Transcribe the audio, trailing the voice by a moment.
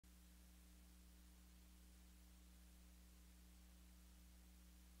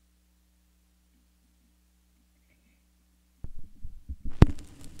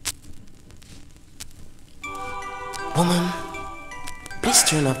Woman, please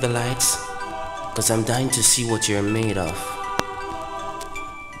turn off the lights, cause I'm dying to see what you're made of.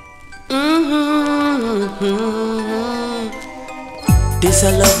 This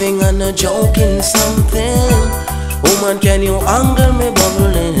a loving and a joking something. Woman, can you angle me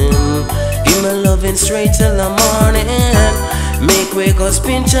bubbling? Give me loving straight till the morning. Make way cause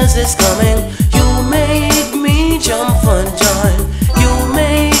Pinterest is coming. You make me jump for joy. You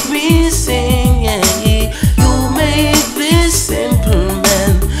make me sing, yeah. You make this simple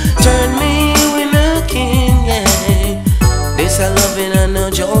man turn me in a king, yeah. This a loving and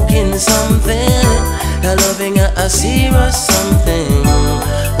a joking something. A loving and a serious something.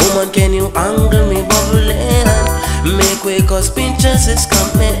 Woman, can you angle me bubbling? Make way cause Pinterest is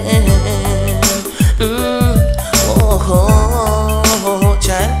coming. Oh,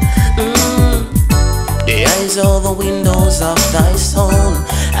 child. The eyes are the windows of thy soul.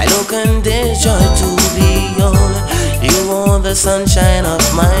 I look and there's joy to behold. You are the sunshine of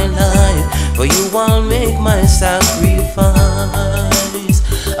my life. For you I'll make my sacrifice.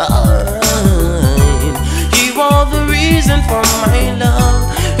 Alright. You are the reason for my love.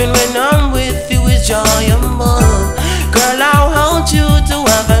 And when I'm with you it's joy and love. Girl, I want you to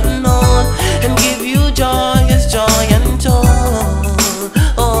have a known and give you joyous joy and joy.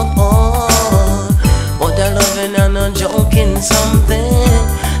 But a loving and a joking something.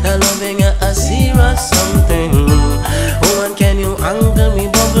 A loving and a serious something. Woman, can you angle me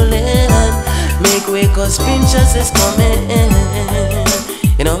bubbling? Make way cause Pinterest is coming.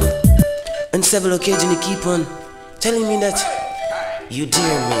 You know, on several occasions you keep on telling me that you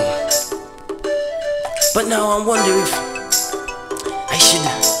dare me. But now I wonder if I should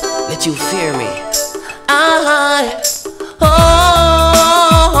let you fear me.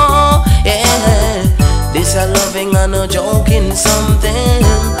 Yeah. This a loving and a joking something.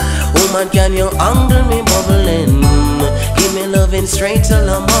 Woman, can you angle me bubbling? Give me loving straight till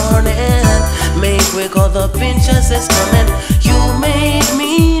the morning. Make way cause the Pinterest is coming. You make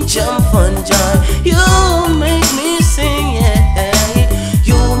me jump for joy. You make me sing, yeah.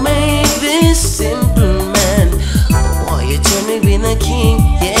 You make this simple man. Why you turn me in a king,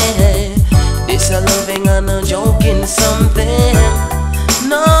 yeah. This a loving and a joking something.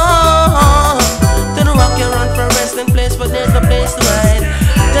 No, to the rock you run for a resting place, but there's no place to hide.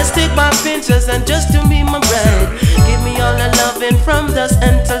 Just take my Pinterest and just to be my bride. Give me all the loving from dusk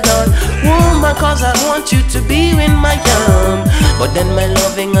until dawn. Woman, cause I want you to be in my arm. But then my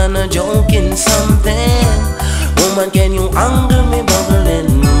loving and a joking something. Woman, can you angle me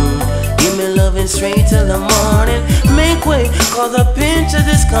bubbling? Give me loving straight till the morning. Make way cause the Pinterest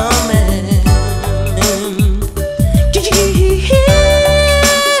is coming.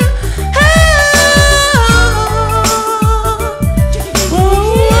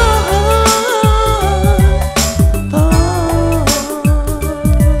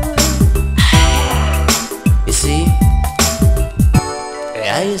 You see, the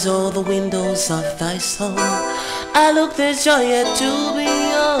eyes are the windows of thy soul. I look this joy yet to be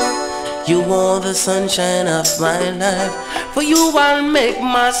yours. You are the sunshine of my life. For you I'll make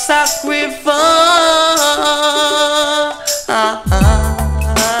my sacrifice.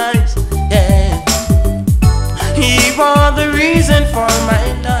 Yeah. You are the reason for my